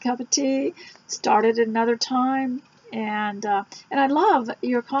 go get a cup of tea, start it another time. And I love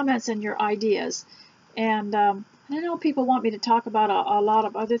your comments and your ideas. And I know people want me to talk about a lot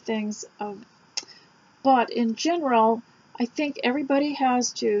of other things. But in general, I think everybody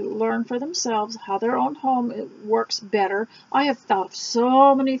has to learn for themselves how their own home works better. I have thought of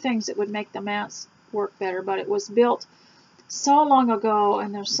so many things that would make the manse work better, but it was built so long ago,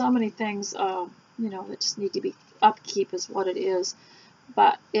 and there's so many things, that just need to be upkeep is what it is.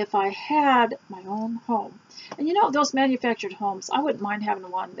 But if I had my own home, and those manufactured homes, I wouldn't mind having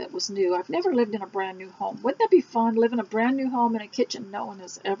one that was new. I've never lived in a brand new home. Wouldn't that be fun, living in a brand new home in a kitchen no one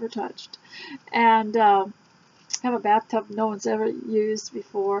has ever touched? And have a bathtub no one's ever used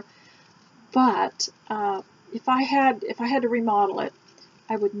before. But if I had to remodel it,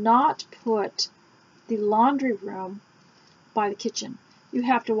 I would not put the laundry room by the kitchen. You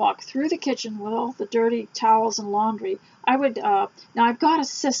have to walk through the kitchen with all the dirty towels and laundry. I would now I've got a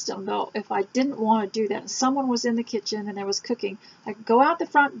system though. If I didn't want to do that and someone was in the kitchen and there was cooking, I could go out the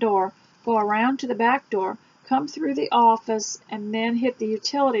front door, go around to the back door, come through the office, and then hit the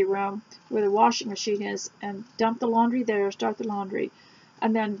utility room where the washing machine is and dump the laundry there, start the laundry,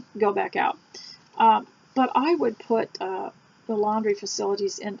 and then go back out. But I would put the laundry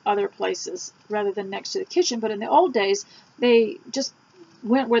facilities in other places rather than next to the kitchen. But in the old days, they just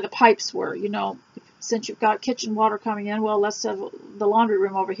went where the pipes were. Since you've got kitchen water coming in, well, let's have the laundry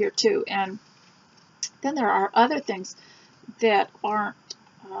room over here too. And then there are other things that aren't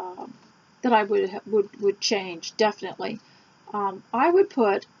that I would change definitely. I would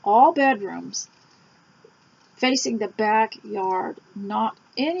put all bedrooms facing the backyard, not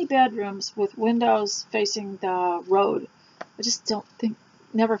any bedrooms with windows facing the road. I just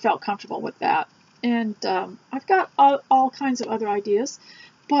never felt comfortable with that. And I've got all kinds of other ideas,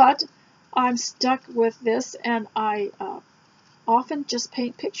 but I'm stuck with this, and I often just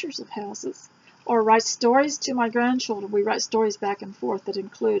paint pictures of houses or write stories to my grandchildren. We write stories back and forth that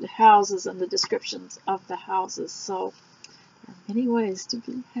include houses and the descriptions of the houses. So there are many ways to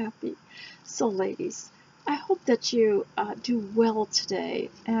be happy. So ladies, I hope that you do well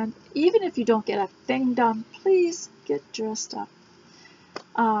today. And even if you don't get a thing done, please get dressed up.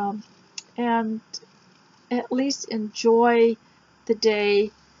 and at least enjoy the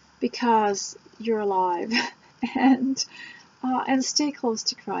day because you're alive, and stay close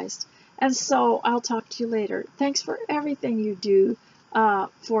to Christ. And so I'll talk to you later. Thanks for everything you do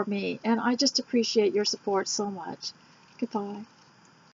for me, and I just appreciate your support so much. Goodbye.